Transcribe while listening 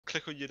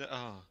click on your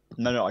ah.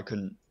 No, I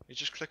couldn't. You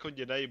just click on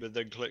your name and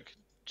then click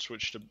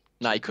switch to.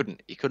 No, he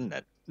couldn't. He couldn't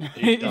then.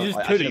 He No, just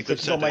I couldn't.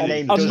 clicked on my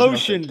name. does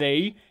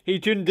Emotionally, he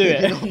couldn't do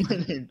nothing. it. On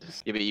my name.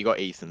 Yeah, but you got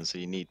Ethan, so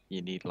you need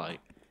like.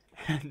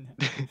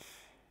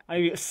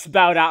 I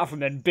spelled out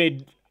from him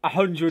big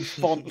 100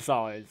 font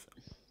size.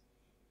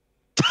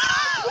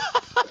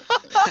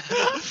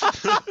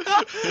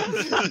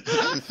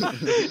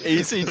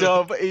 Easy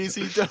dub,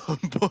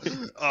 boy.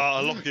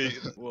 Ah, lucky.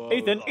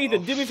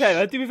 Ethan, do me a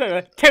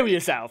favour, kill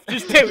yourself.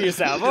 Just kill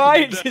yourself,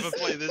 alright? Never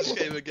play this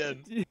game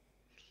again.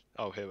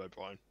 Oh, here,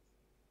 Brian.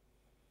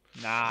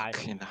 Nah.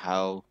 Fucking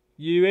hell.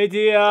 You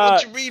idiot!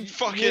 What do you mean,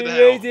 fucking You hell?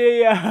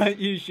 idiot!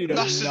 You should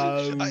have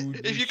known.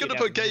 If you're gonna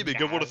put gaming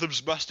and one of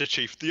them's Master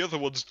Chief, the other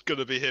one's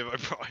gonna be Hero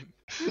Brian.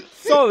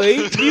 Sorry,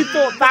 you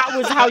thought that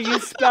was how you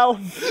spell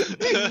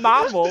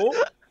mammal?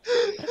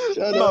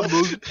 Shut up.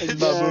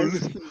 Mammal.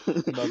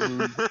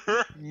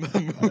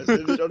 I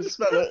didn't try to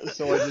spell it,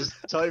 so I just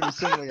typed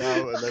something out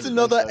and then. It's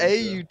another A,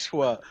 you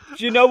twat.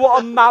 Do you know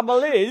what a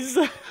mammal is?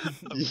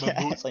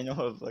 Yes, I know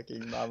what a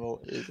fucking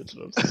mammal is.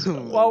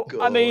 Well,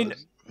 I mean,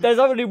 there's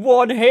only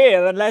one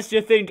here, unless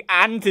you think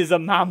ant is a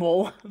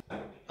mammal.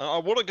 I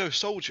want to go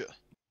soldier,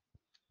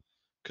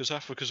 because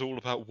Africa's all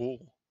about war.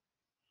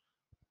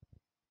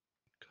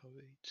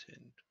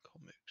 Coating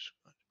comics.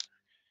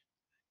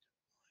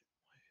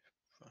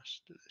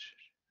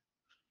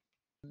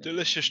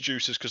 Delicious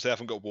juices because they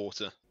haven't got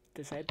water.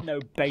 They said no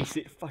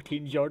basic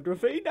fucking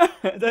geography.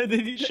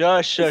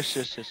 Shush.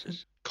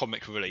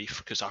 Comic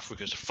relief because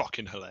Africa's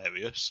fucking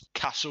hilarious.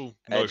 Castle,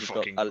 no Edge, you've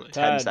fucking. got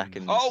 10 10.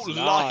 seconds. Oh, Nine.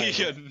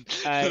 lion!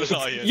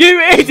 Lion. You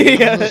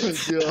idiot!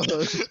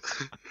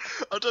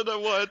 I don't know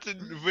why I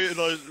didn't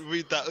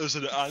read that as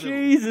an animal.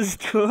 Jesus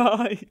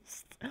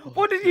Christ!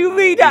 What did you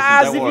read it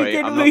as if you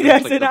didn't read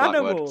it as an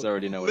animal? I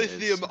already know what it is.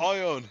 Lithium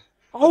ion.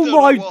 Oh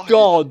my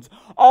god!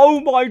 Oh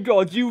my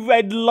god! You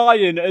read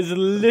lion as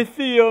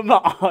lithium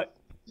ion.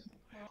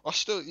 I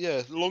still,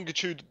 yeah,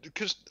 longitude,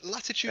 because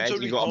latitude's Ed,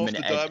 only you got a half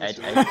minute.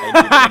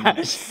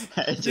 the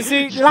diameter. You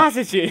see,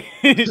 latitude.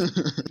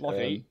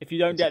 Lucky, if you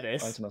don't get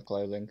this, Item of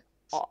clothing.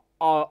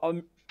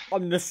 I'm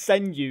gonna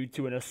send you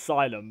to an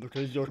asylum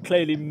because you're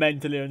clearly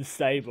mentally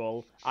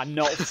unstable and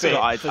not fit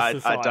I for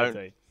don't-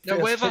 society. Now,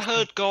 have we ever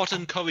heard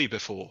garden curry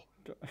before?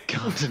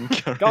 Golden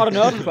curry. Got an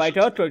earthquake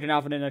can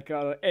happen in the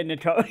curry.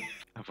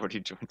 I've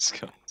already joined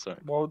Scott, sorry.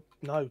 Well,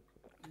 no.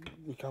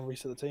 We can't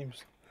reset the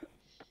teams.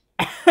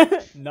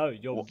 No,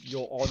 you're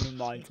on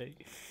 90.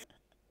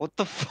 What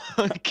the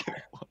fuck?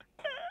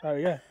 Oh,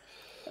 yeah.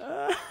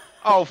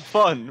 Oh,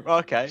 fun.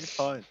 Okay,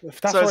 fine. If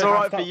that's So it's what it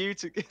alright has for to- you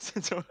to...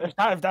 It's all right.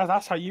 If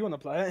that's how you want to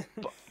play it.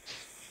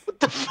 What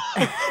the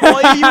fuck?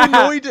 Why are you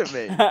annoyed at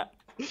me?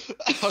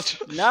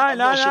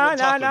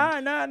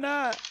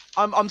 No.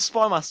 I'm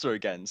Spy Master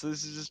again, so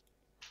this is just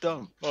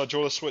dumb. Oh, do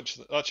you want to switch?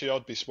 Actually,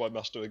 I'd be Spy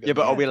Master again. Yeah,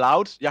 but are we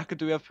allowed? Yaka,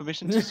 do we have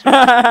permission to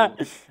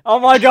switch? Oh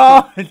my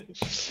god!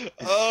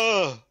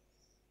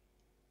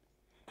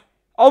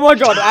 Oh my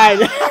god, Ed!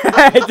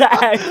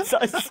 I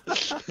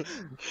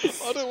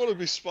don't want to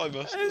be Spy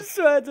Master. I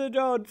swear to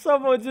God,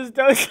 someone just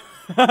does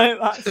like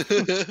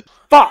that.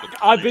 Fuck!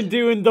 I've been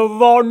doing the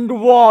wrong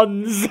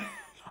ones.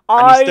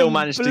 And you still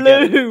managed to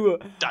get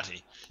it.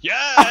 Daddy.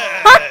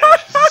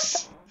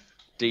 Yes!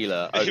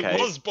 Dealer, okay.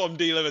 It was Bomb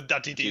Dealer and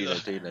Daddy Dealer.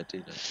 Dealer.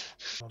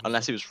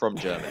 Unless he was from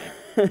Germany.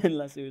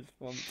 Unless he was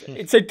from...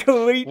 It's a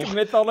Greek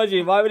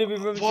mythology, why would it be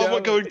from Why am I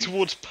Germany? going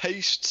towards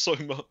paste so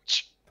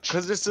much?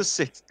 Because it's a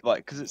city,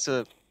 because it's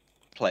a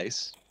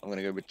place. I'm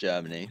gonna go with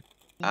Germany,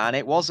 and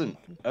it wasn't.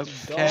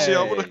 Okay. See,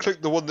 I want to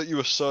click the one that you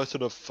were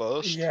certain of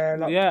first. Yeah,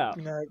 like, Yeah.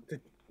 You know,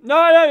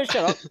 No,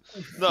 shut up.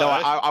 No,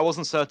 I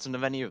wasn't certain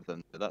of any of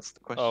them. But that's the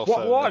question. Oh,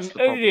 What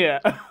fair, an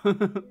idiot.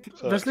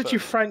 there's literally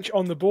French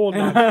on the board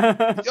now.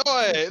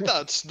 Oi,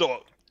 that's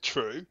not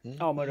true.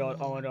 Oh my god.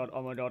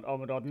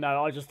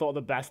 No, I just thought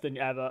the best thing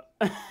ever.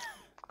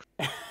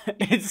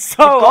 It's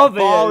so You've got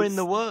obvious. a bar in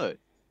the word.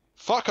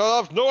 Fuck, I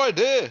have no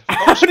idea.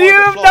 How do you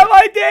have no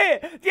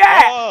idea?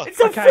 Yeah, it's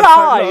a Okay,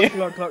 fly.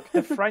 so look.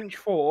 The French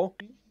for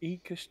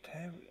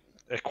equestrian.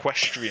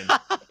 Equestrian.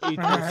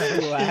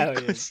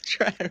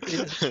 Equestrian.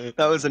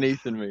 That was an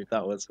Ethan move.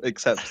 That was,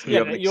 except you Yeah,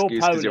 have an but you're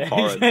excuse because you're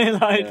Polish. foreign.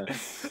 Like,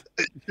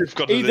 You've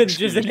got an Ethan's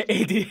just excuse. an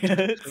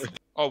idiot.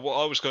 Oh, what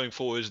I was going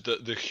for is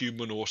that the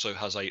human also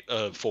has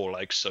 4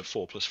 legs, so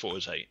 4 plus 4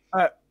 is 8.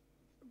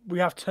 We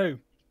have 2.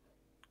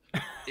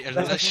 Yeah, That's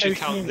unless two you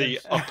count the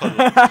humans. upper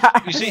leg.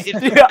 You see,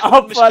 The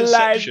upper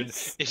misconception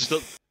legs. is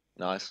that...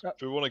 Nice. Do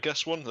we want to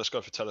guess one? Let's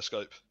go for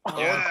telescope. Oh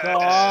Yes!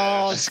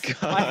 god. Let's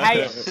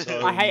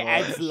go. I hate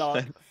Ed's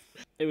lot.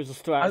 It was a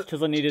stretch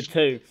because I needed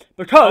 2.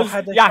 Because,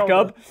 head and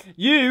Jacob,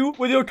 you,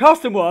 with your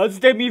custom words,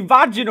 gave me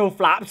vaginal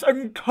flaps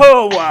and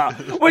curwa,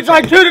 which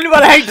I couldn't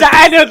relate to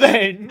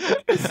anything.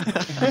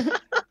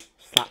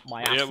 Slap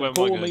my ass Yeah, where and am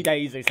I call me going?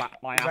 Daisy, slap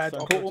my ass Red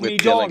and opposite. call me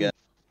With John. Gilligan.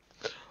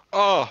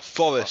 Ah,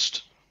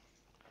 forest.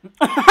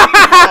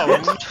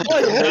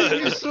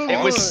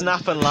 It was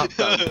snap and lap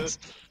dance.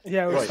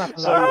 Yeah, we're Right, snapping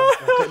so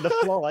that. the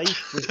fly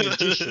was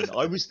magician.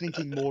 I was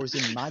thinking more as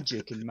in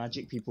magic and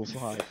magic people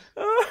fly.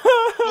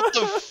 What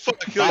the fuck?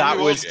 That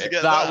You was want to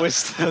get that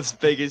was the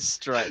biggest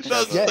stretch.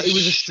 That's- Yeah, it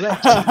was a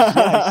stretch. Yeah,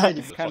 I said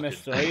it.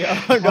 Chemistry.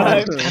 Oh,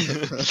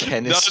 no.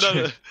 Chemistry.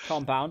 No.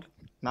 Compound.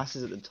 Mass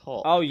is at the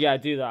top. Oh yeah,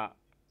 do that.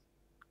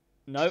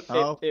 Nope,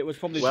 Oh. it was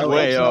probably Well,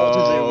 Way it's not to do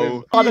oh.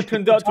 with- either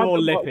conductor or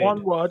Type lipid.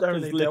 one word only,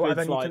 Because Bill, and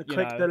then lipid's you like, can you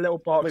click know- the little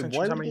box Wait, and why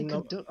choose how would many, they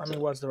how conductor?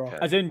 many words there are. Okay.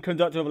 As in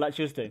conductor of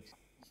electricity.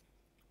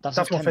 That's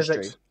That's not not chemistry.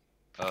 physics.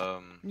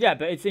 Yeah,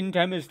 but it's in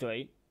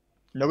chemistry.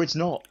 No, it's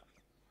not.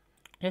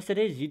 Yes, it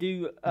is. You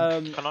do Can I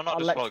not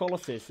just, like,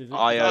 electrolysis. Is it?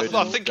 Iodine.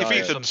 I think if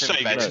Diet. Ethan's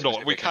saying it's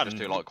not, we can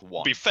do like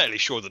one. be fairly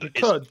sure that You it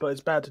is. could, but it's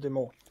bad to do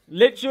more.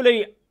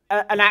 Literally,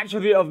 an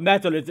attribute of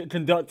metal is it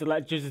conducts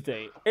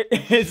electricity.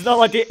 It's not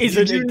like it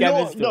isn't You in do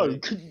not-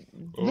 chemistry.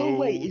 No, no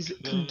way Oh, is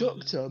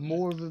conductor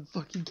more of a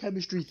fucking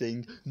chemistry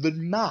thing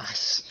than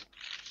mass.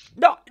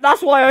 No,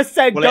 that's why I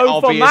said Well, it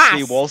go for obviously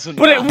mass. wasn't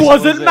but it mass,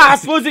 wasn't was it?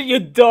 mass, was it? You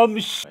dumb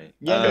sh.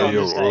 Yeah, no, I'm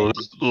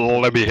just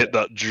saying. let me hit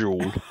that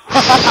jewel.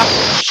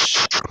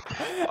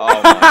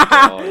 Oh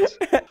my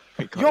god.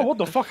 We got Yo, it. what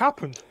the fuck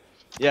happened?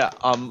 Yeah,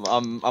 I'm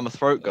a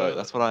throat goat.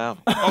 That's what I am.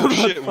 Oh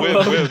shit, we're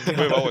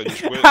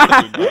orange. We're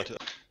bad.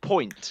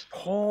 Point.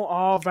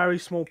 Oh, very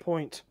small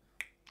point.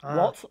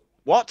 What?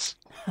 What?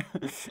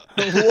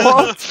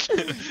 What?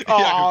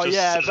 Oh Yeah,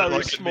 yeah, just very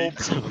like it small.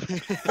 means-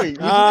 Wait,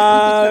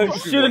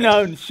 Should have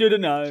known. Should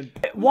have known.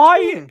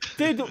 Why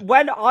did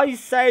when I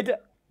said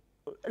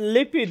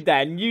lipid,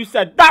 then you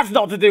said that's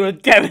not to do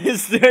with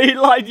chemistry?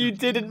 Like you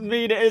didn't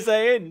mean it as a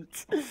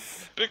hint.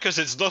 Because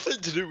it's nothing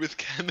to do with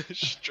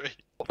chemistry.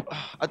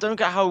 I don't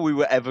get how we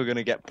were ever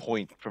gonna get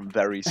point from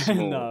very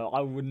small. No,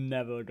 I would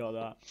never have got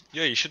that.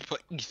 Yeah, you should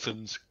put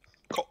Ethan's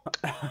cock.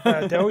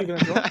 Dale, you gonna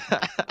drop?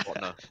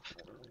 What now?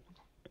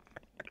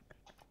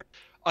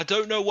 I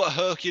don't know what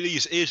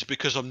Hercules is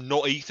because I'm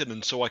not Ethan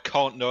and so I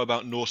can't know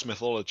about Norse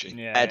mythology.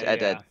 Yeah.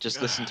 Ed, just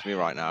listen to me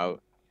right now.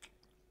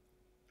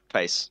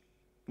 Face.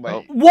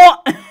 Wait,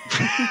 What?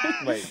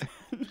 wait.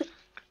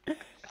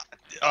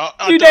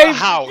 I You don't know named-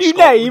 how, you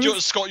Scott.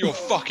 named- Scott, you're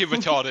fucking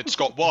retarded,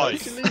 Scott. Why?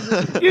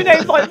 You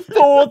named like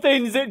 4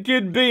 things it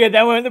could be, and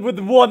then went with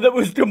one that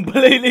was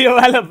completely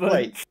irrelevant.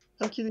 Wait,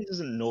 Hercules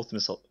isn't North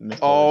mythology.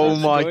 Oh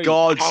my Great.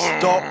 god,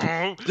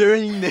 stop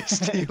doing this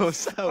to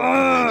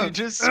yourself. You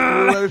just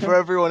screw over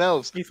everyone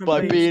else Ethan,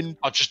 by please. being...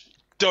 I just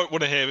don't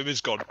want to hear him.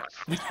 He's gone.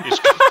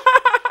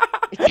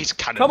 He's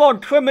canon. Come on,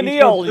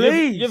 criminal.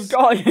 please. You've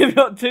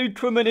got 2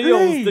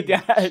 criminals to Please.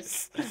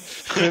 guess.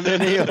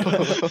 criminal.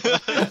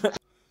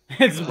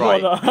 It's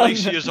Right, brother.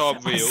 Glaciers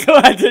aren't I real.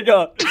 swear to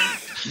God.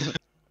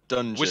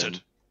 Dungeon. Wizard.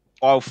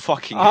 Oh,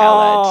 fucking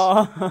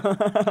hell,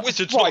 Oh.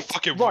 Wizard's Right, not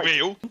fucking right.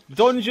 real.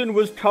 Dungeon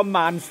was come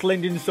man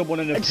slinging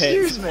someone in a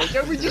pit. Excuse me,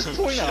 can we just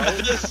point out?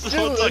 That's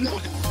what Dylan,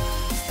 I-